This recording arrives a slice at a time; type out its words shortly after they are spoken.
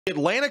The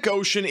Atlantic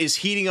Ocean is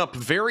heating up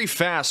very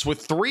fast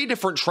with 3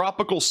 different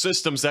tropical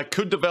systems that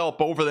could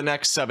develop over the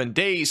next 7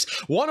 days,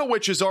 one of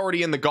which is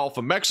already in the Gulf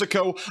of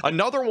Mexico,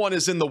 another one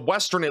is in the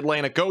western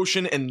Atlantic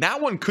Ocean, and that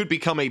one could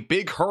become a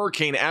big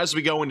hurricane as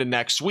we go into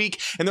next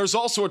week, and there's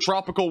also a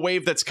tropical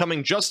wave that's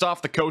coming just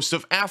off the coast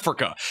of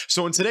Africa.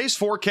 So in today's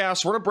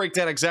forecast, we're going to break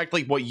down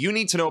exactly what you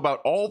need to know about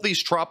all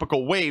these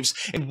tropical waves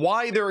and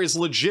why there is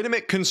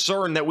legitimate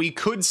concern that we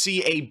could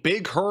see a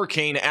big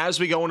hurricane as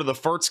we go into the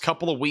first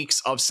couple of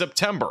weeks of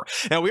September.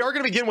 Now, we are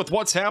going to begin with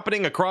what's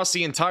happening across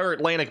the entire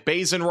Atlantic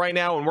Basin right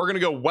now, and we're going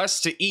to go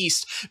west to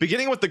east,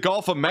 beginning with the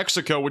Gulf of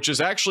Mexico, which is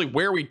actually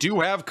where we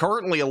do have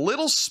currently a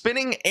little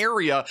spinning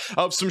area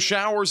of some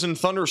showers and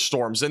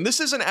thunderstorms. And this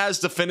isn't as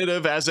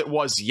definitive as it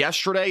was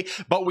yesterday,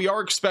 but we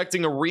are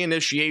expecting a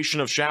reinitiation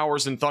of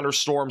showers and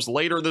thunderstorms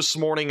later this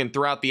morning and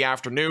throughout the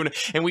afternoon,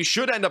 and we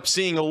should end up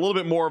seeing a little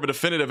bit more of a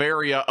definitive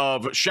area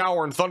of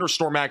shower and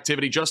thunderstorm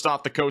activity just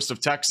off the coast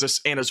of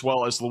Texas and as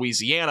well as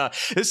Louisiana.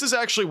 This is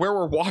actually where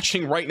we're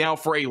watching right now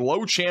for a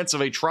low chance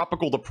of a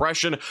tropical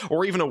depression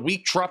or even a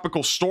weak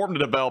tropical storm to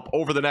develop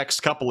over the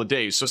next couple of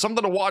days. So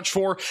something to watch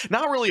for.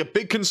 Not really a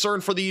big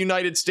concern for the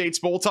United States,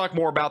 but we'll talk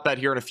more about that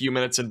here in a few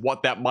minutes and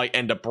what that might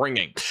end up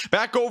bringing.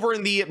 Back over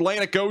in the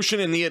Atlantic Ocean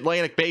and the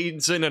Atlantic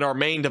Basin in our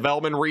main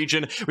development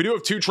region, we do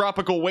have 2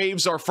 tropical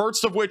waves, our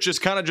first of which is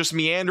kind of just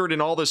meandered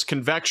in all this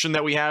convection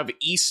that we have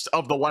east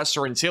of the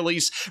Lesser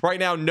Antilles. Right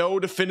now, no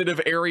definitive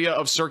area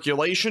of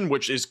circulation,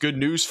 which is good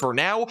news for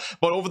now,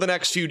 but over the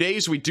next few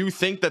days, we do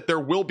think that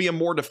there will be a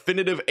more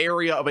definitive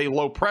area of a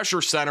low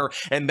pressure center,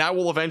 and that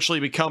will eventually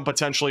become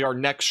potentially our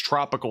next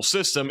tropical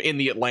system in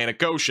the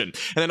Atlantic Ocean.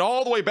 And then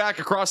all the way back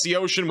across the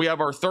ocean, we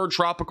have our 3rd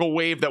tropical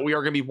wave that we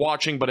are going to be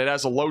watching, but it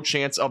has a low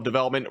chance of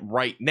development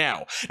right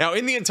now. Now,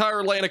 in the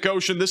entire Atlantic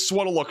Ocean, this is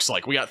what it looks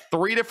like. We got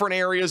 3 different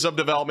areas of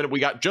development. We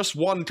got just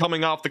one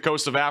coming off the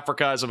coast of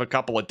Africa as of a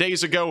couple of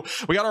days ago.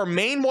 We got our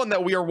main one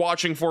that we are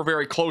watching for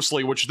very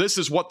closely, which this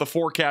is what the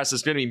forecast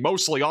is going to be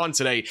mostly on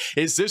today,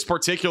 is this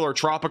particular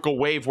tropical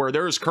wave where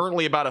there is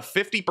currently about a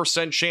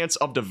 50% chance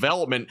of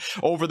development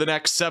over the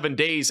next 7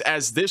 days,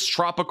 as this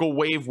tropical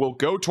wave will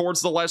go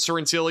towards the Lesser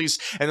Antilles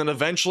and then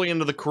eventually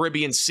into the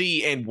Caribbean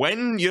Sea. And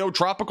when,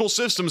 tropical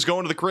systems go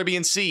into the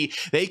Caribbean Sea,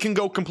 they can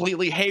go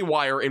completely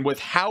haywire. And with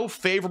how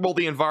favorable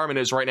the environment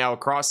is right now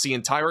across the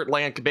entire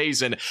Atlantic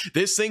Basin,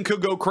 this thing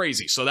could go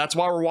crazy. So that's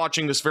why we're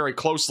watching this very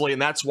closely,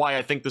 and that's why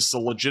I think this is a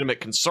legitimate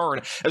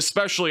concern,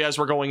 especially as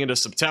we're going into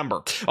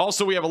September.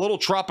 Also, we have a little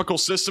tropical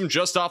system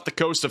just off the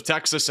coast of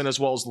Texas and as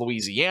well as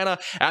Louisiana.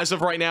 As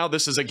of right now,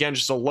 this is again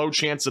just a low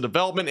chance of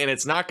development, and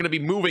it's not going to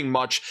be moving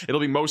much.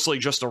 It'll be mostly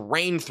just a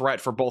rain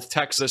threat for both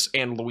Texas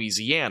and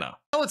Louisiana.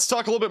 Now let's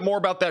talk a little bit more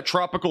about that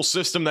tropical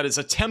system that is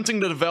attempting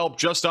to develop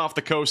just off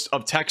the coast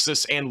of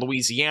Texas and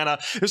Louisiana.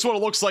 This is what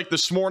it looks like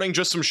this morning,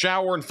 just some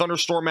shower and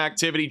thunderstorm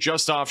activity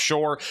just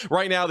offshore.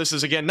 Right now, this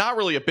is again not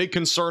really a big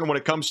concern when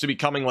it comes to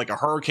becoming like a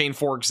hurricane,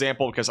 for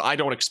example, because I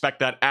don't expect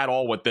that at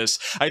all with this.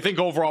 I think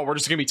overall we're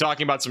just going to be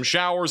talking about some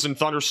showers and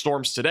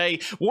thunderstorms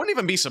today. Wouldn't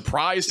even be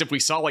surprised if we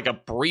saw like a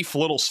brief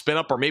little spin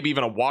up or maybe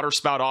even a water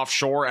spout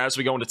offshore as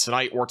we go into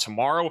tonight or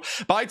tomorrow.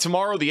 By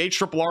tomorrow, the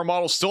HRRR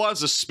model still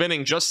has us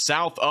spinning just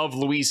south of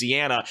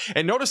Louisiana,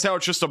 and notice how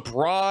it's just a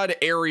broad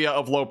area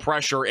of low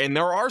pressure, and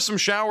there are some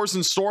showers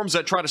and storms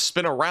that try to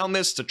spin around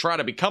this to try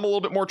to become a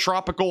little bit more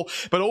tropical,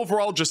 but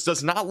overall just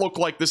does not look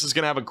like this is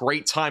going to have a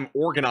great time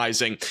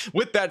organizing.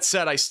 With that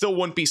said, I still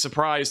wouldn't be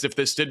surprised if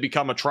this did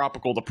become a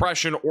tropical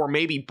depression or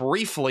maybe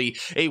briefly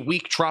a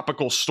weak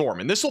tropical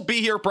storm, and this will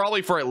be here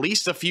probably for at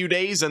least a few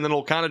days, and then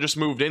it'll kind of just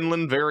move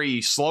inland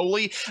very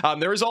slowly.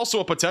 There is also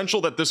a potential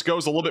that this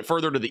goes a little bit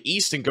further to the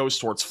east and goes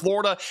towards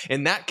Florida.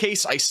 In that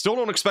case, I still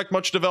don't expect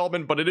much development,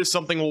 but it is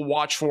something we'll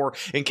watch for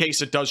in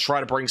case it does try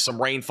to bring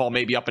some rainfall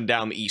maybe up and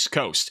down the East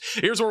Coast.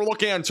 Here's what we're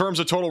looking at in terms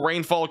of total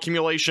rainfall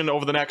accumulation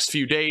over the next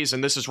few days,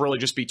 and this is really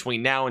just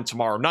between now and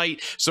tomorrow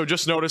night. So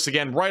just notice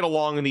again, right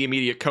along in the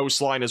immediate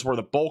coastline is where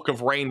the bulk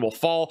of rain will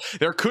fall.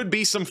 There could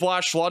be some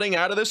flash flooding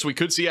out of this. We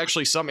could see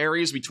actually some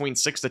areas between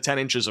 6 to 10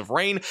 inches of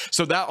rain,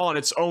 so that on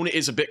its own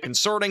is a bit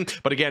concerning,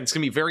 but again, it's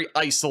going to be very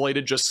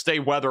isolated. Just stay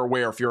weather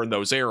aware if you're in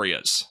those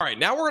areas. All right,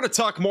 now we're going to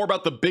talk more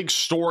about the big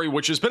story,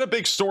 which has been a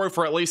big story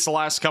for at least the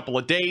last couple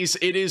of days.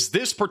 It is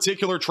this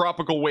particular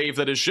tropical wave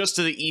that is just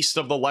to the east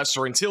of the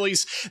Lesser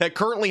Antilles that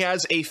currently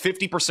has a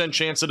 50%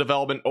 chance of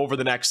development over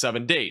the next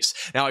 7 days.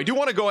 Now, I do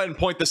want to go ahead and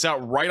point this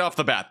out right off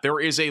the bat. There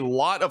is a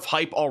lot of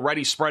hype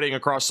already spreading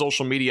across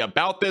social media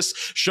about this,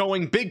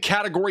 showing big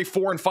category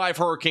 4 and 5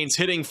 hurricanes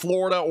hitting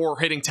Florida or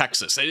hitting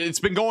Texas. It's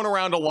been going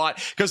around a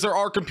lot because there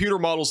are computer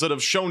models that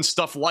have shown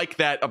stuff like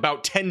that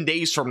about 10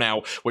 days from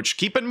now, which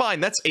keep in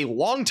mind, that's a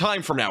long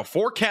time from now.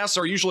 Forecasts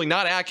are usually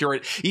not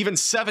accurate even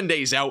 7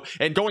 days out,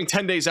 and going going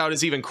 10 days out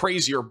is even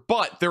crazier,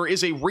 but there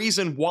is a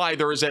reason why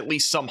there is at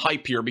least some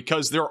hype here,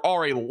 because there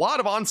are a lot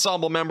of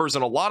ensemble members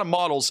and a lot of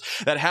models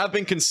that have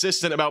been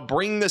consistent about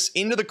bringing this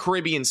into the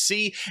Caribbean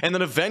Sea and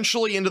then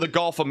eventually into the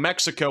Gulf of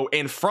Mexico,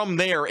 and from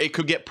there it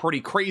could get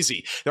pretty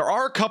crazy. There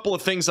are a couple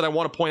of things that I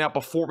want to point out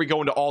before we go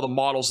into all the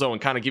models though,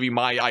 and kind of give you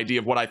my idea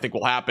of what I think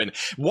will happen.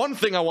 One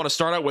thing I want to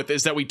start out with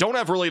is that we don't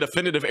have really a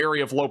definitive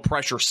area of low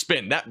pressure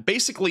spin. That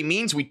basically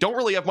means we don't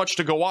really have much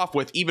to go off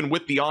with, even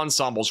with the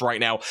ensembles right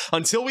now.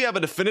 Until we have a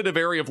definitive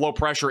area of low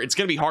pressure, it's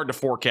going to be hard to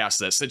forecast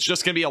this. It's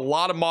just going to be a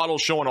lot of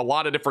models showing a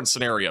lot of different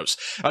scenarios.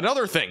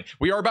 Another thing,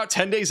 we are about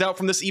 10 days out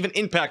from this even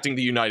impacting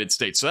the United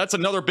States, so that's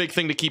another big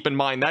thing to keep in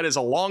mind. That is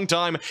a long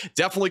time.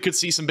 Definitely could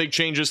see some big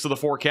changes to the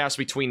forecast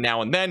between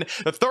now and then.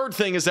 The third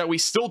thing is that we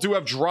still do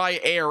have dry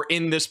air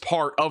in this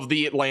part of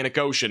the Atlantic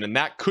Ocean, and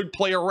that could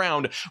play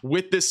around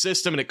with this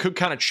system, and it could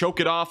kind of choke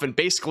it off, and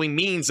basically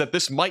means that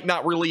this might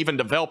not really even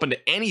develop into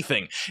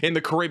anything in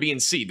the Caribbean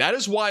Sea. That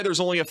is why there's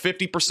only a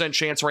 50%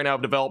 chance right now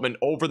of development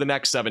over the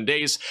next 7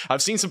 days.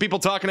 I've seen some people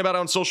talking about it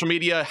on social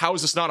media. How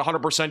is this not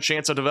 100%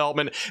 chance of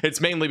development?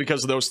 It's mainly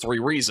because of those three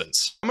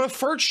reasons. I'm going to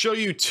first show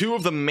you two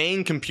of the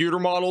main computer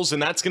models,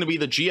 and that's going to be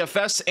the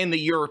GFS and the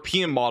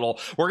European model.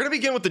 We're going to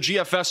begin with the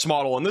GFS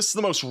model, and this is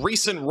the most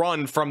recent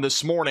run from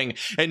this morning.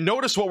 And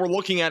notice what we're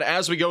looking at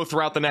as we go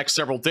throughout the next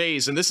several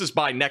days, and this is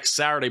by next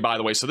Saturday, by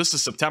the way, so this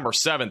is September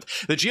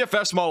 7th. The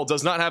GFS model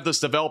does not have this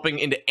developing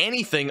into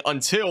anything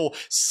until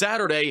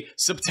Saturday,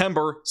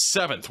 September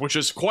 7th, which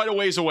is quite a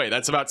ways away.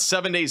 That's about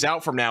 7 days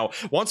out from now.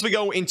 Once we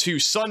go into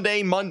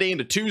Sunday, Monday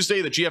into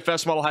Tuesday, the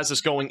GFS model has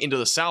this going into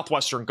the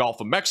southwestern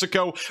Gulf of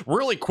Mexico.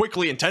 Really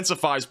quickly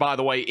intensifies, by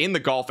the way, in the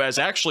Gulf as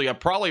actually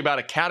probably about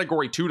a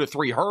category 2 to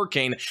 3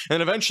 hurricane,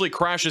 and eventually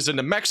crashes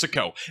into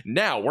Mexico.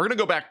 Now, we're going to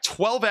go back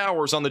 12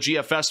 hours on the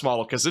GFS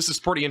model because this is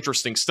pretty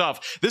interesting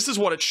stuff. This is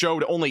what it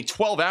showed only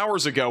 12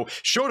 hours ago.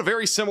 Showed a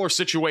very similar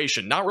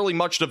situation. Not really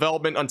much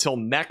development until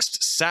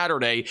next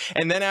Saturday,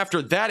 and then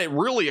after that, it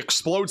really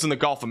explodes in the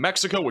Gulf of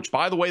Mexico, which,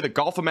 by the way, the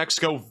Gulf of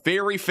Mexico,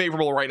 very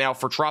favorable right now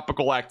for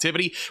tropical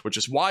activity, which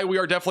is why we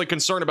are definitely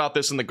concerned about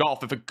this in the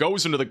Gulf. If it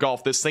goes into the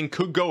Gulf, this thing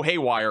could go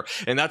haywire,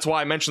 and that's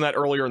why I mentioned that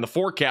earlier in the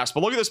forecast.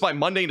 But look at this by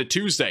Monday into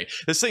Tuesday.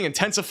 This thing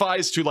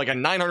intensifies to like a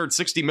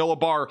 960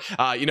 millibar,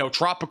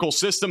 tropical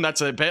system.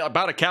 That's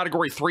about a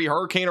category 3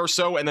 hurricane or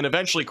so, and then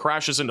eventually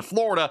crashes into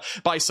Florida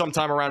by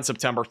sometime around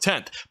September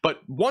 10th.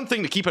 But one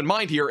thing to keep in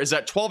mind here is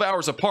that 12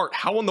 hours apart,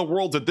 how in the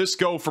world did this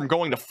go from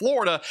going to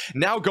Florida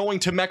now going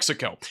to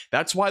Mexico?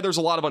 That's why there's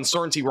a lot of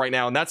uncertainty right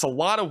now, and that's a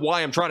lot of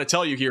why I'm trying to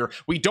tell you here.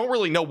 We don't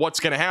really know what's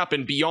going to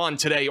happen beyond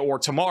today or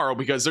tomorrow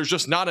because there's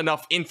just not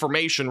enough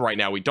information right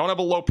now. We don't have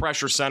a low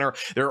pressure center.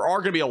 There are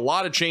going to be a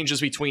lot of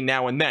changes between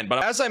now and then.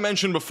 But as I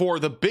mentioned before,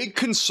 the big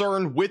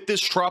concern with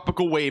this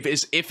tropical wave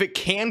is if it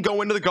can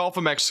go into the Gulf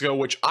of Mexico,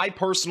 which I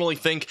personally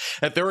think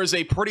that there is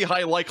a pretty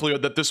high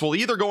likelihood that this will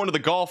either go into the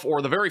Gulf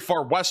or the very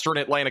far western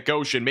Atlantic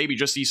Ocean, maybe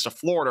just east of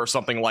Florida or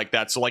something like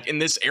that. So like in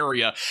this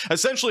area,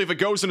 essentially if it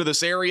goes into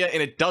this area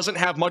and it doesn't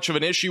have much of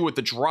an issue with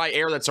the dry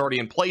air that's already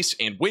in place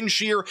and wind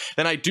shear,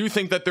 then I do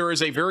think that there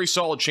is a very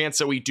solid chance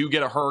that we do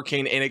get a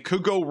hurricane, and it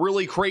could go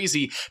really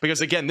crazy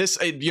because again, this,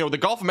 the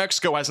Gulf of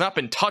Mexico has not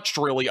been touched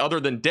really other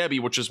than Debbie,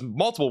 which is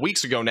multiple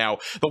weeks ago now.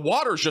 The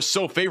water is just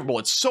so favorable.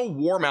 It's so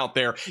warm out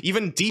there.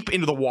 Even deep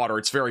into the water,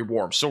 it's very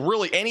warm. So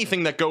really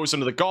anything that goes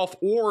into the Gulf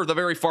or the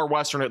very far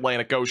western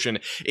Atlantic Ocean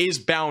is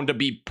bound to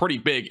be pretty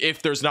big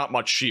if there's not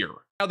much shear.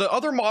 Now, the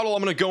other model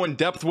I'm going to go in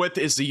depth with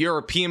is the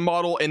European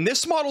model, and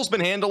this model's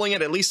been handling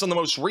it, at least on the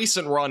most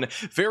recent run,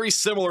 very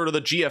similar to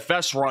the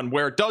GFS run,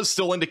 where it does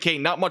still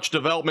indicate not much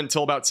development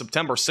until about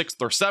September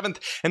 6th or 7th,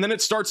 and then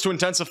it starts to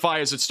intensify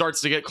as it starts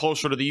to get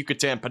closer to the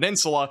Yucatan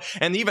Peninsula,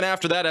 and even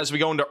after that, as we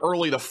go into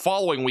early the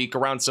following week,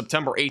 around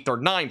September 8th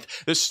or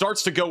 9th, this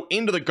starts to go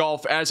into the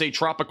Gulf as a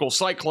tropical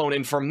cyclone,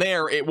 and from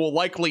there, it will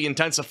likely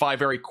intensify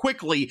very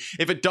quickly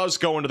if it does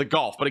go into the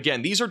Gulf. But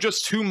again, these are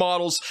just two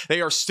models.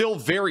 They are still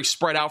very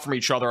spread out from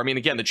each other. I mean,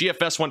 again, the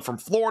GFS went from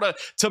Florida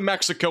to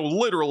Mexico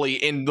literally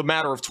in the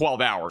matter of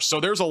 12 hours. So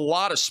there's a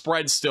lot of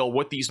spread still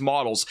with these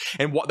models.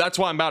 And that's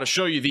why I'm about to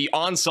show you the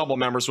ensemble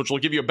members, which will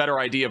give you a better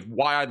idea of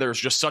why there's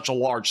just such a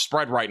large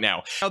spread right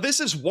now. Now, this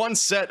is one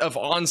set of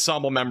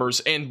ensemble members.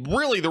 And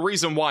really the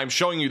reason why I'm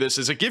showing you this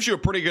is it gives you a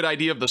pretty good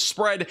idea of the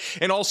spread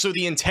and also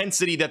the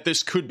intensity that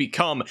this could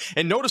become.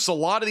 And notice a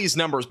lot of these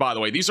numbers, by the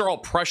way, these are all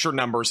pressure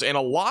numbers. And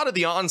a lot of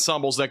the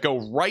ensembles that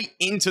go right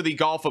into the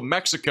Gulf of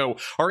Mexico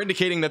are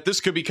indicating that this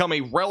could become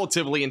a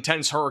relatively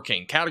intense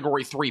hurricane,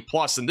 category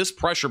 3+, and this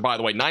pressure, by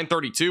the way,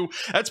 932,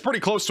 that's pretty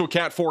close to a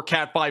cat 4,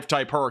 cat 5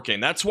 type hurricane.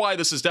 That's why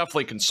this is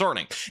definitely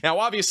concerning. Now,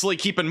 obviously,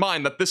 keep in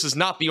mind that this is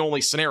not the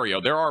only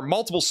scenario. There are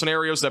multiple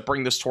scenarios that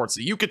bring this towards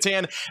the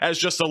Yucatan as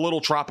just a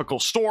little tropical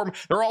storm.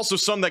 There are also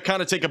some that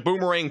kind of take a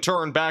boomerang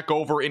turn back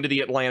over into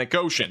the Atlantic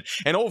Ocean.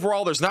 And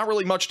overall, there's not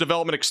really much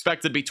development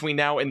expected between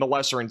now and the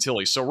Lesser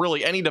Antilles. So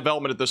really, any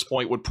development at this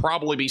point would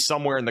probably be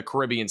somewhere in the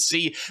Caribbean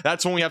Sea.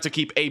 That's when we have to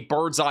keep a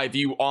bird's eye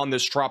view on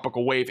this tropical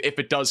tropical wave if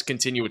it does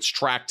continue its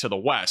track to the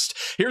west.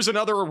 Here's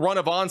another run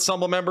of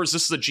ensemble members.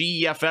 This is the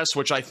GEFS,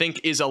 which I think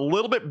is a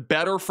little bit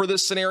better for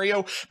this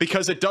scenario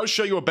because it does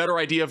show you a better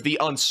idea of the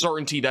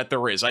uncertainty that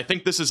there is. I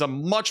think this is a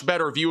much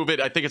better view of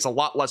it. I think it's a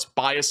lot less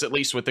biased, at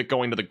least with it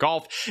going to the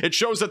Gulf. It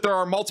shows that there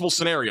are multiple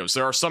scenarios.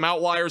 There are some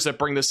outliers that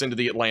bring this into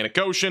the Atlantic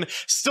Ocean.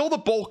 Still, the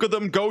bulk of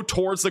them go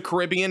towards the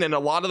Caribbean, and a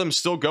lot of them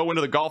still go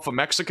into the Gulf of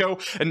Mexico,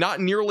 and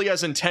not nearly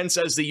as intense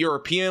as the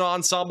European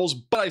ensembles,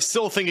 but I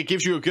still think it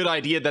gives you a good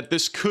idea that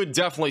this could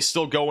definitely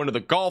still go into the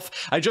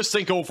Gulf. I just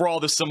think overall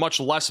this is a much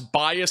less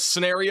biased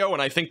scenario,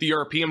 and I think the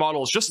European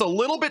model is just a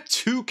little bit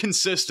too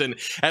consistent,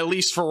 at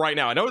least for right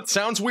now. I know it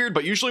sounds weird,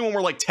 but usually when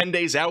we're like 10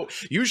 days out,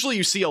 usually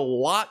you see a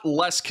lot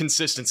less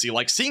consistency.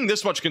 Like seeing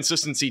this much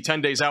consistency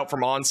 10 days out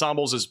from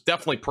ensembles is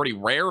definitely pretty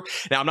rare.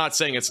 Now, I'm not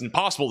saying it's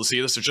impossible to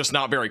see this, it's just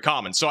not very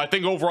common. So I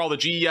think overall the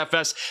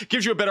GEFS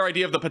gives you a better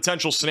idea of the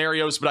potential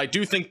scenarios, but I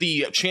do think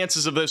the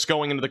chances of this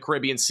going into the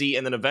Caribbean Sea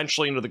and then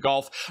eventually into the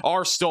Gulf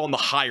are still on the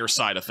higher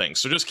side of things.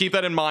 So just keep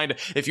that in mind.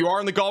 If you are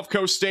in the Gulf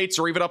Coast states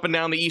or even up and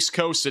down the East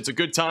Coast, it's a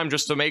good time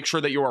just to make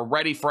sure that you are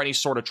ready for any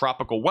sort of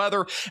tropical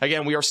weather.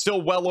 Again, we are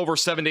still well over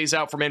 7 days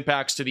out from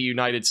impacts to the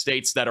United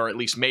States that are at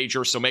least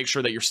major, so make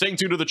sure that you're staying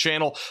tuned to the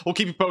channel. We'll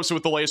keep you posted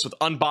with the latest with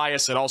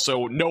unbiased and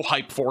also no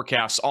hype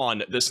forecasts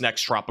on this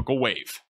next tropical wave.